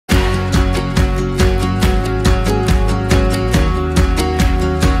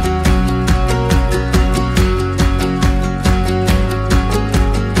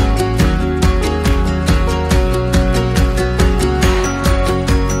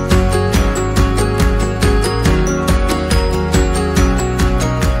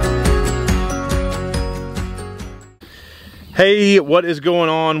Hey, what is going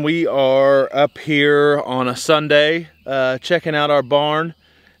on? We are up here on a Sunday checking out our barn,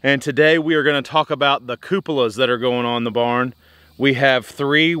 and today we are going to talk about the cupolas that are going on in the barn. We have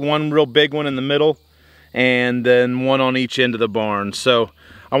three, one real big one in the middle and then one on each end of the barn. So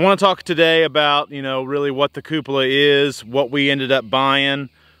I want to talk today about, really what the cupola is, what we ended up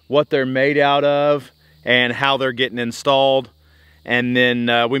buying, what they're made out of, and how they're getting installed. And then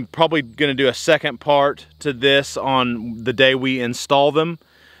we're probably going to do a second part to this on the day we install them,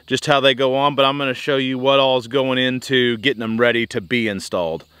 just how they go on. But I'm going to show you what all is going into getting them ready to be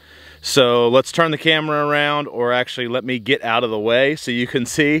installed. So let's turn the camera around, or actually let me get out of the way so you can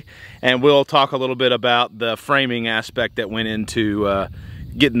see. And we'll talk a little bit about the framing aspect that went into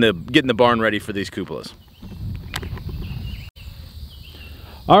getting the barn ready for these cupolas.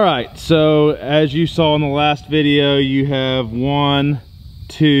 All right, so as you saw in the last video, you have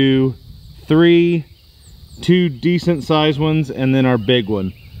two decent sized ones and then our big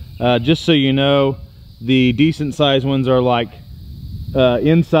one. Just so you know, the decent sized ones are like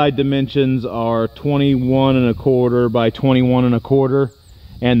inside dimensions are 21¼ by 21¼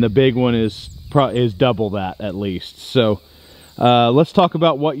 and the big one is double that at least. So let's talk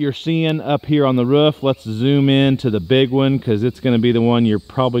about what you're seeing up here on the roof. Let's zoom in to the big one because it's going to be the one you're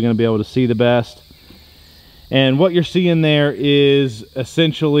probably going to be able to see the best. And what you're seeing there is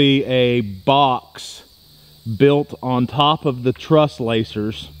essentially a box built on top of the truss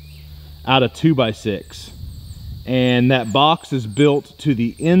lacers out of 2x6. And that box is built to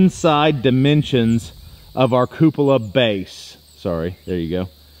the inside dimensions of our cupola base. Sorry, there you go.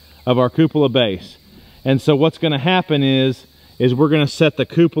 Of our cupola base. And so what's going to happen is we're going to set the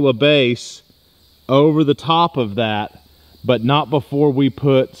cupola base over the top of that, but not before we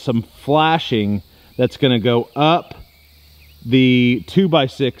put some flashing that's going to go up the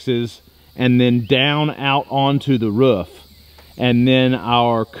 2x6s and then down out onto the roof. And then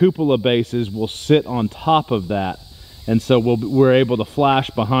our cupola bases will sit on top of that. And so we're able to flash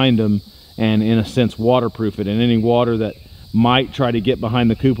behind them and, in a sense, waterproof it. And any water that might try to get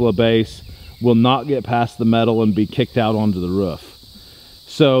behind the cupola base will not get past the metal and be kicked out onto the roof.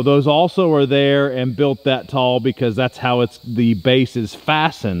 So those also are there and built that tall because that's how the base is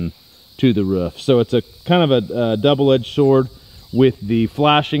fastened to the roof. So it's a kind of a double-edged sword with the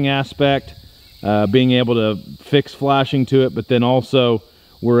flashing aspect, being able to fix flashing to it, but then also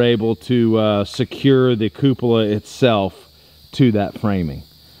we're able to secure the cupola itself to that framing.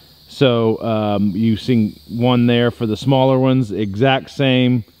 So you've seen one there for the smaller ones, exact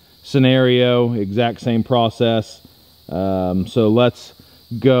same scenario, exact same process. So let's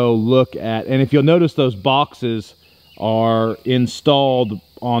go look at, and if you'll notice, those boxes are installed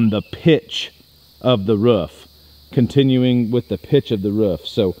on the pitch of the roof, continuing with the pitch of the roof.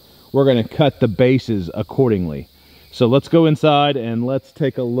 So we're going to cut the bases accordingly. So let's go inside and let's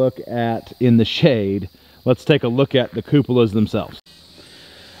take a look at, in the shade, let's take a look at the cupolas themselves.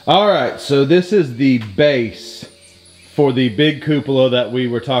 All right, so this is the base for the big cupola that we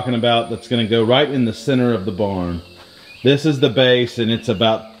were talking about that's going to go right in the center of the barn. This is the base, and it's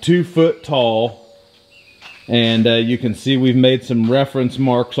about 2 foot tall. And you can see we've made some reference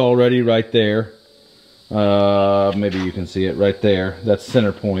marks already right there. Maybe you can see it right there. That's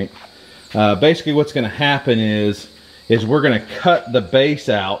center point. Basically what's going to happen is we're going to cut the base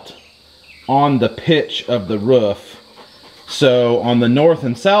out on the pitch of the roof. So on the north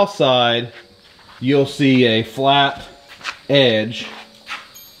and south side, you'll see a flat edge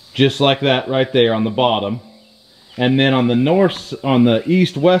just like that right there on the bottom, and then on the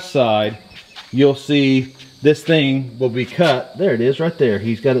east-west side you'll see this thing will be cut. There it is right there.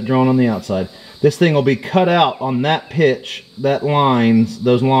 He's got it drawn on the outside. This thing will be cut out on that pitch, those lines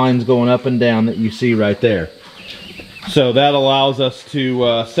going up and down that you see right there. So that allows us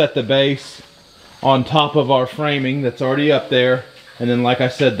to set the base on top of our framing that's already up there, and then, like I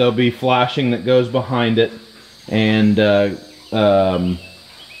said, there'll be flashing that goes behind it, and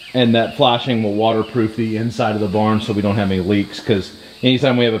that flashing will waterproof the inside of the barn so we don't have any leaks, because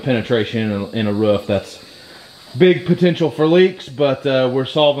anytime we have a penetration in a roof, that's big potential for leaks, but we're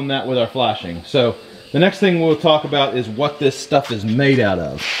solving that with our flashing. So the next thing we'll talk about is what this stuff is made out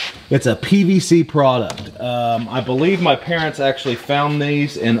of. It's a PVC product. I believe my parents actually found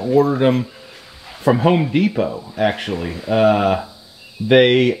these and ordered them from Home Depot, actually.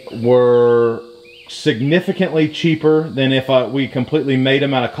 They were significantly cheaper than if we completely made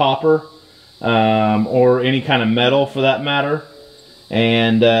them out of copper or any kind of metal for that matter.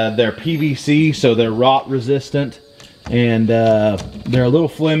 And they're PVC, so they're rot resistant, and they're a little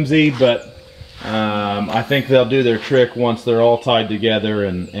flimsy, but I think they'll do their trick once they're all tied together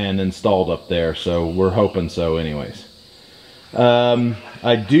and installed up there. So we're hoping so anyways.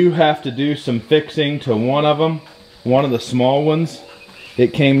 I do have to do some fixing to one of them, one of the small ones.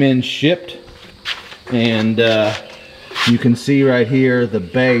 It came in shipped, and you can see right here the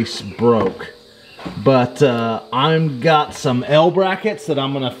base broke. But I've got some L brackets that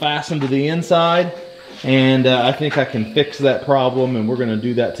I'm gonna fasten to the inside, and I think I can fix that problem, and we're gonna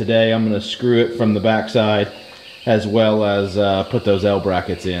do that today. I'm gonna screw it from the backside as well as put those L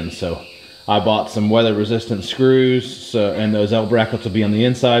brackets in. So I bought some weather resistant screws, and those L brackets will be on the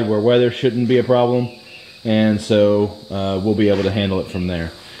inside where weather shouldn't be a problem, and so we'll be able to handle it from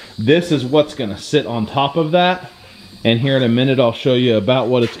there. This is what's gonna sit on top of that, and here in a minute I'll show you about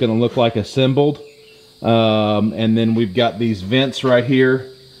what it's gonna look like assembled. And then we've got these vents right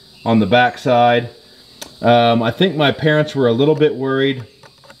here on the back side. I think my parents were a little bit worried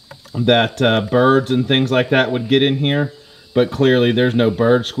that birds and things like that would get in here, but clearly there's no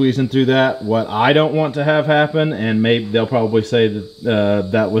bird squeezing through that. What I don't want to have happen, and maybe they'll probably say that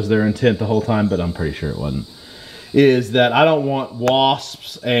that was their intent the whole time, but I'm pretty sure it wasn't, is that I don't want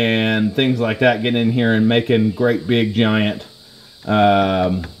wasps and things like that getting in here and making great big giant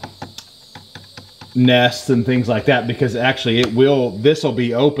nests and things like that, because actually this will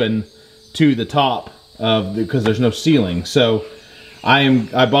be open to the top because there's no ceiling. So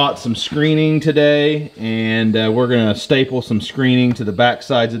I bought some screening today, and we're gonna staple some screening to the back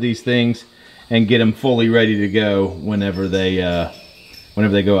sides of these things and get them fully ready to go whenever they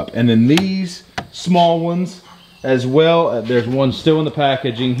go up. And then these small ones as well, there's one still in the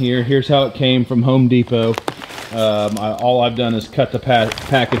packaging here. Here's how it came from Home Depot. All I've done is cut the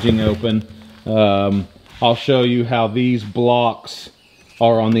packaging open. I'll show you how these blocks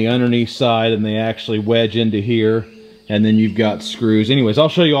are on the underneath side, and they actually wedge into here, and then you've got screws. Anyways, I'll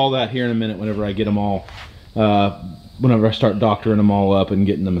show you all that here in a minute whenever I get them all, whenever I start doctoring them all up and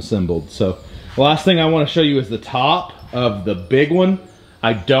getting them assembled. So the last thing I want to show you is the top of the big one.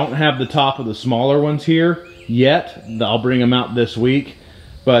 I don't have the top of the smaller ones here yet. I'll bring them out this week,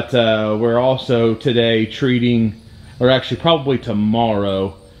 but we're also today treating, or actually probably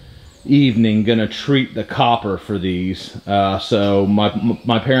tomorrow evening, gonna treat the copper for these. So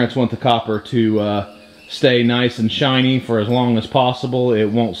my parents want the copper to stay nice and shiny for as long as possible. It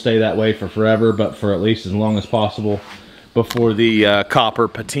won't stay that way for forever, but for at least as long as possible before the copper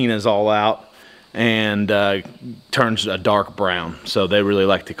patinas all out and turns a dark brown. So they really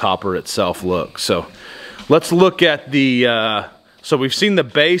like the copper itself look. So let's look at the so we've seen the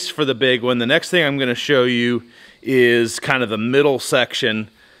base for the big one. The next thing I'm going to show you is kind of the middle section,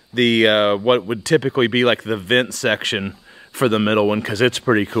 the what would typically be like the vent section for the middle one, because it's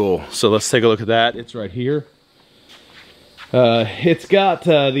pretty cool. So let's take a look at that. It's right here. It's got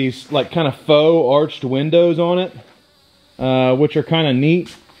these like kind of faux arched windows on it, which are kind of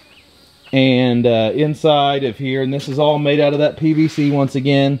neat. And inside of here, and this is all made out of that PVC once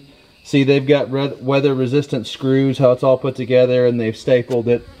again. See, they've got weather resistant screws, how it's all put together, and they've stapled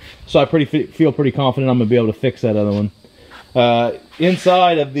it. So I feel pretty confident I'm gonna be able to fix that other one.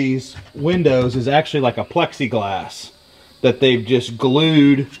 Inside of these windows is actually like a plexiglass that they've just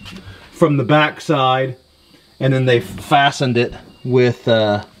glued from the back side, and then they've fastened it with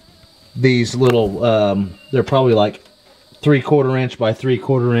these little, they're probably like 3/4 inch by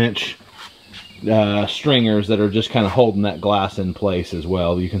 3/4 inch stringers that are just kind of holding that glass in place as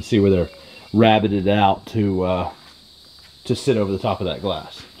well. You can see where they're rabbited out to sit over the top of that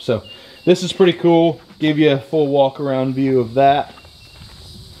glass. So this is pretty cool. Give you a full walk around view of that.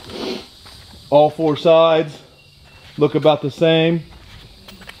 All four sides look about the same.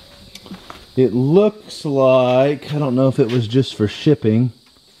 It looks like, I don't know if it was just for shipping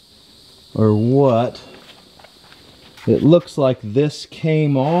or what. It looks like this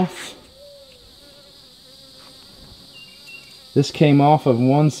came off. This came off of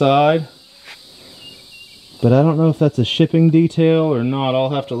one side, but I don't know if that's a shipping detail or not. I'll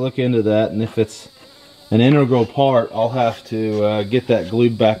have to look into that, and if it's an integral part, I'll have to get that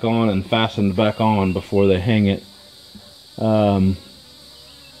glued back on and fastened back on before they hang it.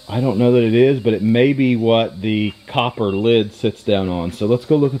 I don't know that it is, but it may be what the copper lid sits down on. So let's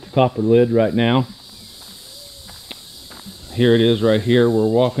go look at the copper lid right now. Here it is right here. We're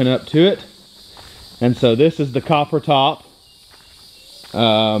walking up to it. And so this is the copper top.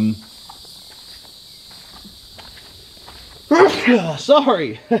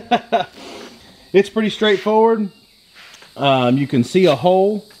 Sorry. It's pretty straightforward. You can see a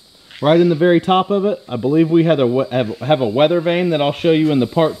hole right in the very top of it. I believe we have a weather vane that I'll show you in the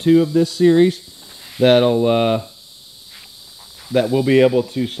part 2 of this series. That we'll be able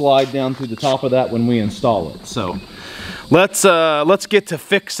to slide down through the top of that when we install it. So let's get to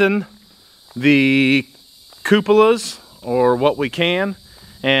fixing the cupolas or what we can,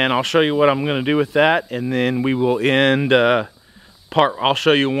 and I'll show you what I'm gonna do with that, and then we will end I'll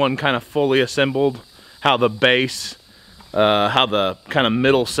show you one kind of fully assembled, how the base, how the kind of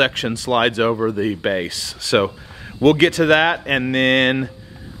middle section slides over the base. So we'll get to that, and then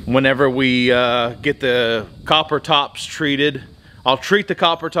whenever we get the copper tops treated, I'll treat the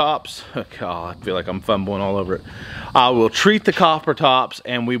copper tops. God, I feel like I'm fumbling all over it. I will treat the copper tops,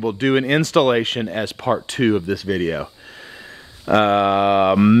 and we will do an installation as part 2 of this video.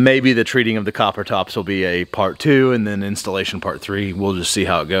 Maybe the treating of the copper tops will be a part 2, and then installation part 3. We'll just see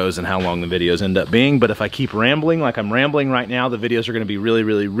how it goes and how long the videos end up being. But if I keep rambling like I'm rambling right now, the videos are going to be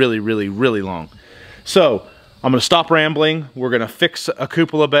really long. So I'm going to stop rambling. We're going to fix a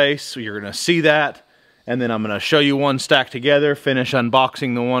cupola base. You're going to see that. And then I'm going to show you one stacked together, finish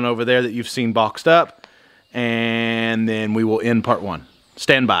unboxing the one over there that you've seen boxed up. And then we will end part 1.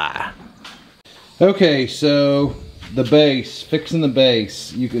 Stand by. Okay, so the base, fixing the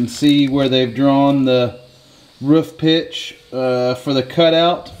base. You can see where they've drawn the roof pitch for the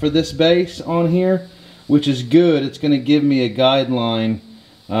cutout for this base on here, which is good. It's going to give me a guideline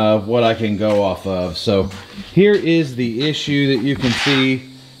of what I can go off of. So here is the issue that you can see.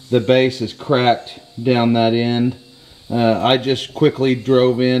 The base is cracked down that end. I just quickly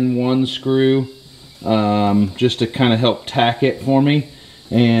drove in one screw just to kind of help tack it for me.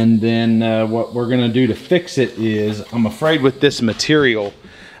 And then what we're gonna do to fix it is, I'm afraid with this material,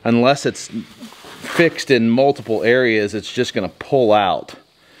 unless it's fixed in multiple areas, it's just gonna pull out.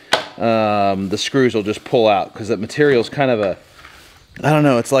 The screws will just pull out because that material is kind of a, I don't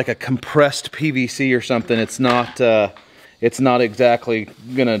know, it's like a compressed PVC or something. It's not exactly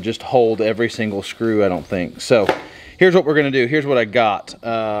gonna just hold every single screw, I don't think. So here's what we're gonna do. Here's what I got.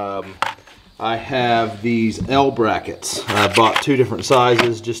 I have these L brackets. I bought 2 different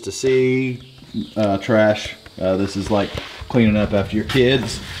sizes just to see. Trash. This is like cleaning up after your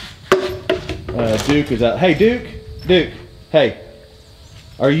kids. Duke is out. Hey Duke, hey,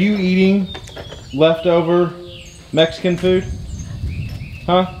 are you eating leftover Mexican food?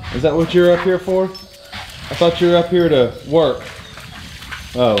 Huh? Is that what you're up here for? I thought you were up here to work.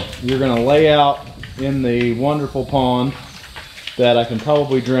 Oh, you're gonna lay out in the wonderful pond that I can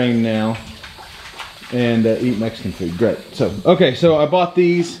probably drain now and eat Mexican food. Great. So, okay, so I bought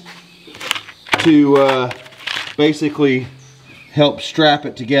these to basically help strap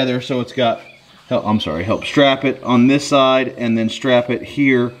it together, so it's got, help strap it on this side and then strap it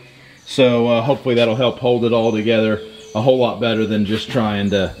here. So hopefully that'll help hold it all together a whole lot better than just trying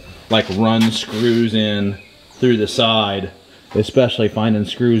to like run screws in through the side, especially finding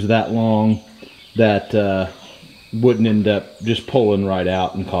screws that long that wouldn't end up just pulling right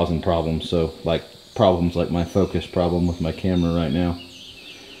out and causing problems. So like problems like my focus problem with my camera right now.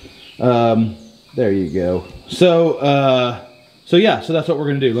 There you go. So yeah, so that's what we're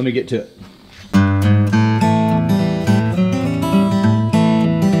gonna do. Let me get to it.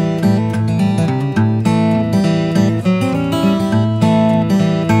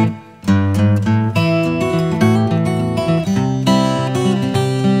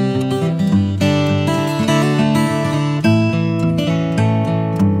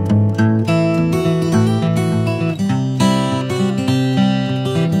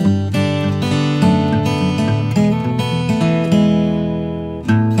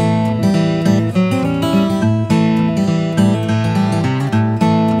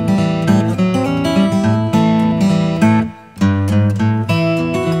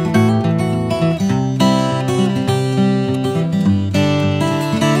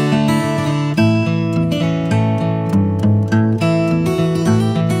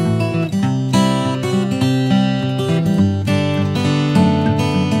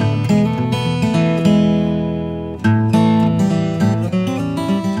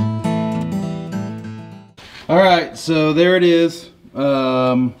 Alright, so there it is.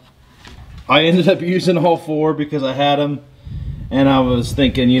 I ended up using all 4 because I had them, and I was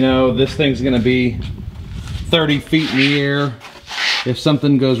thinking, you know, this thing's gonna be 30 feet in the air. If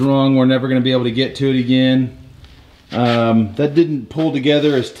something goes wrong, we're never gonna be able to get to it again. That didn't pull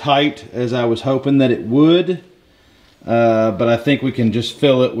together as tight as I was hoping that it would, but I think we can just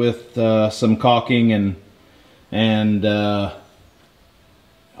fill it with some caulking and on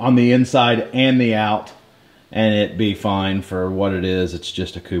the inside and the out, and it'd be fine for what it is. It's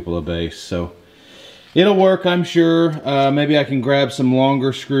just a cupola base, so it'll work, I'm sure. Maybe I can grab some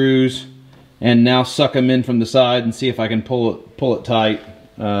longer screws and now suck them in from the side and see if I can pull it tight.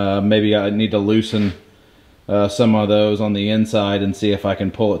 Maybe I need to loosen some of those on the inside and see if I can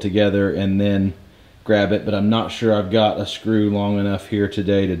pull it together and then grab it, but I'm not sure I've got a screw long enough here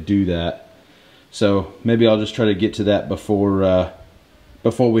today to do that. So maybe I'll just try to get to that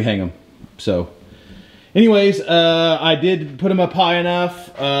before we hang them. So anyways, I did put them up high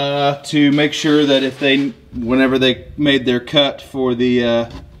enough to make sure that if whenever they made their cut for the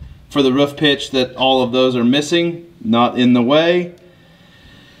roof pitch, that all of those are missing, not in the way.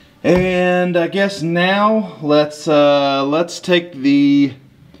 And I guess now let's take the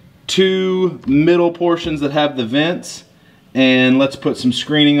two middle portions that have the vents and let's put some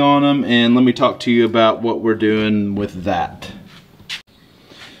screening on them, and let me talk to you about what we're doing with that.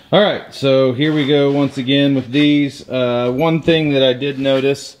 All right, so here we go once again with these. One thing that I did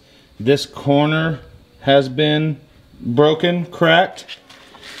notice, this corner has been broken, cracked.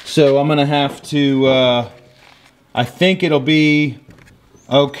 So I'm gonna have to, I think it'll be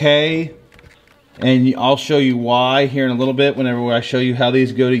okay, and I'll show you why here in a little bit whenever I show you how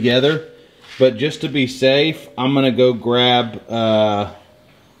these go together. But just to be safe, I'm gonna go grab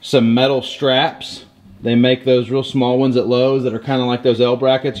some metal straps. They make those real small ones at Lowe's that are kind of like those L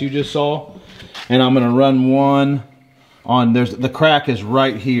brackets you just saw. And I'm gonna run one on, the crack is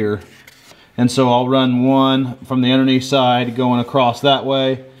right here. And so I'll run one from the underneath side going across that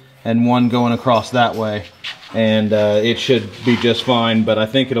way and one going across that way. And it should be just fine, but I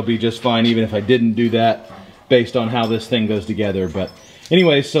think it'll be just fine even if I didn't do that based on how this thing goes together. But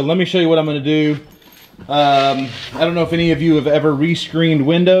anyway, so let me show you what I'm gonna do. I don't know if any of you have ever rescreened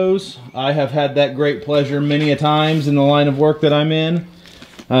windows. I have had that great pleasure many a times in the line of work that I'm in.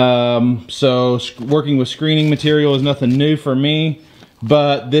 So working with screening material is nothing new for me,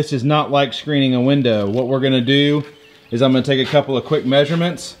 but this is not like screening a window. What we're gonna do is I'm gonna take a couple of quick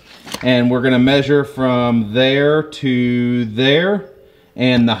measurements, and we're gonna measure from there to there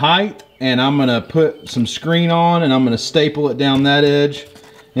and the height, and I'm gonna put some screen on, and I'm gonna staple it down that edge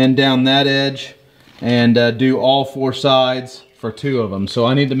and down that edge, and do all four sides for two of them. So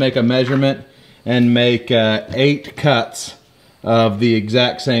I need to make a measurement and make 8 cuts of the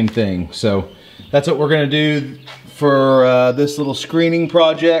exact same thing. So that's what we're gonna do for this little screening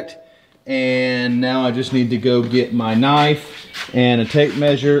project. And now I just need to go get my knife and a tape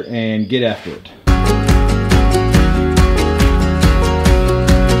measure and get after it.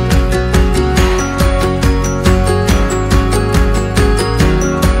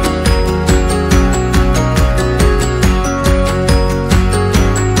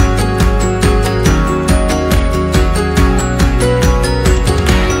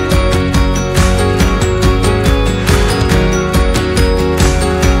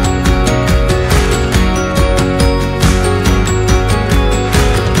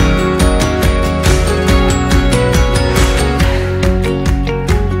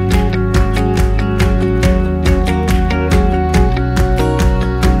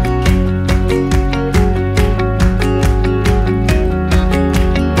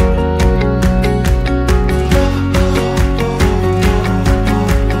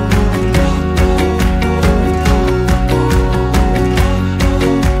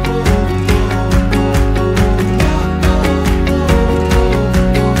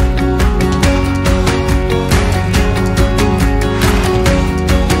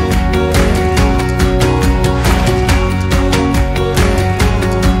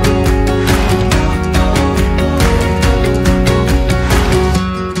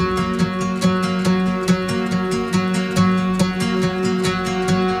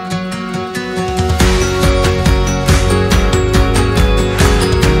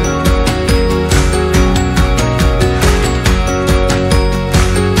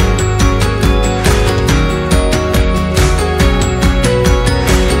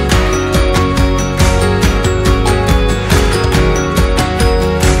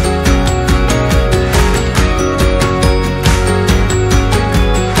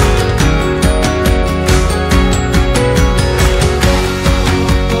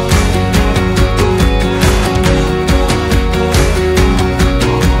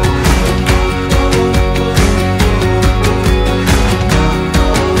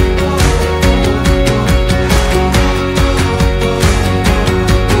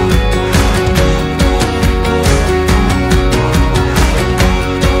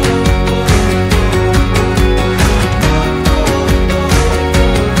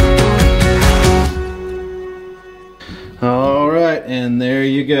 And there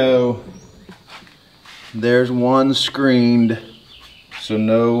you go. There's one screened, so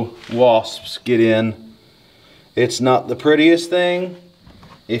no wasps get in. It's not the prettiest thing.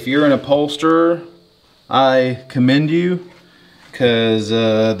 If you're an upholsterer, I commend you, because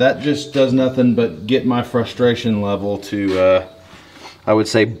that just does nothing but get my frustration level to, I would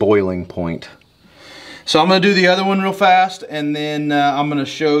say, boiling point. So I'm gonna do the other one real fast, and then I'm gonna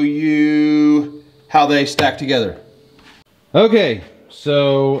show you how they stack together. Okay,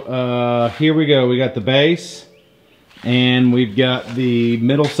 so here we go. We got the base, and we've got the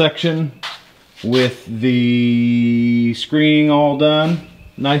middle section with the screening all done,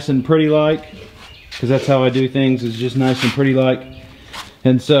 nice and pretty like, because that's how I do things, is just nice and pretty like.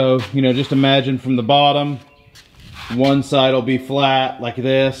 And so, you know, just imagine from the bottom, one side will be flat like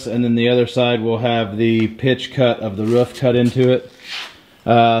this, and then the other side will have the pitch cut of the roof cut into it.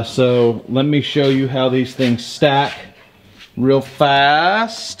 So let me show you how these things stack real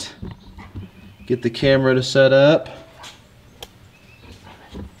fast. Get the camera to set up.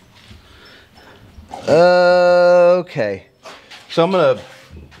 Okay, so I'm gonna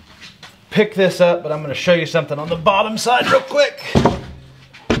pick this up, but I'm gonna show you something on the bottom side real quick.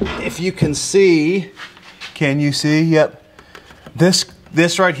 If you can see, can you see? Yep.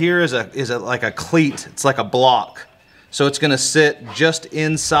 This right here is like a cleat. It's like a block. So it's gonna sit just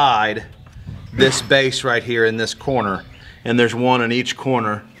inside this base right here in this corner. And there's one in each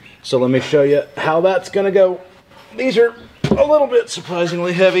corner. So let me show you how that's gonna go. These are a little bit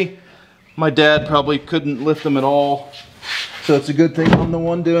surprisingly heavy. My dad probably couldn't lift them at all. So it's a good thing I'm the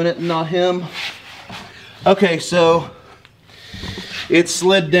one doing it and not him. Okay, so it's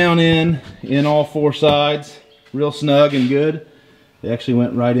slid down in all four sides, real snug and good. They actually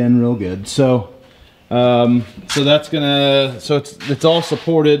went right in real good. So, so that's gonna, so it's all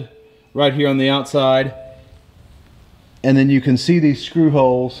supported right here on the outside. And then you can see these screw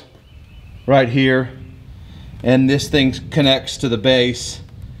holes right here. And this thing connects to the base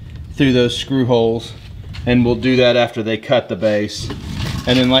through those screw holes. And we'll do that after they cut the base.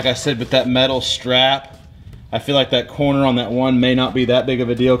 And then, like I said, with that metal strap, I feel like that corner on that one may not be that big of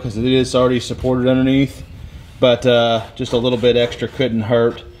a deal because it is already supported underneath. But just a little bit extra couldn't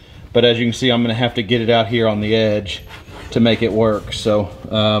hurt. But as you can see, I'm gonna have to get it out here on the edge to make it work. So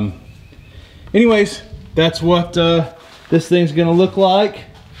anyways, that's what this thing's gonna look like.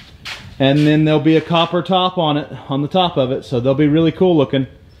 And then there'll be a copper top on it, on the top of it. So they'll be really cool looking.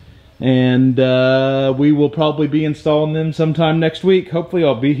 And we will probably be installing them sometime next week. Hopefully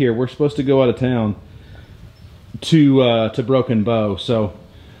I'll be here. We're supposed to go out of town to Broken Bow. So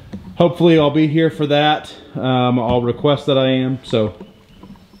hopefully I'll be here for that. I'll request that I am. So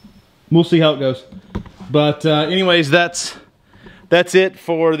we'll see how it goes. But anyways, that's it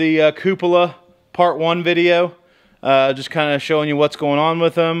for the cupola part 1 video. Just kind of showing you what's going on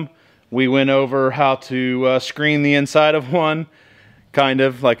with them. We went over how to screen the inside of one. Kind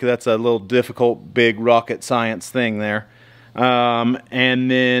of, like that's a little difficult, big rocket science thing there.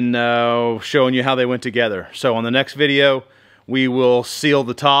 And then showing you how they went together. So on the next video, we will seal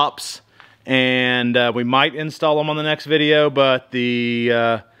the tops, and we might install them on the next video, but we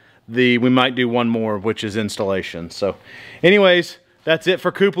might do one more, which is installation. So anyways, that's it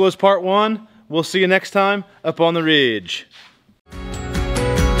for Cupolas Part 1. We'll see you next time up on the ridge.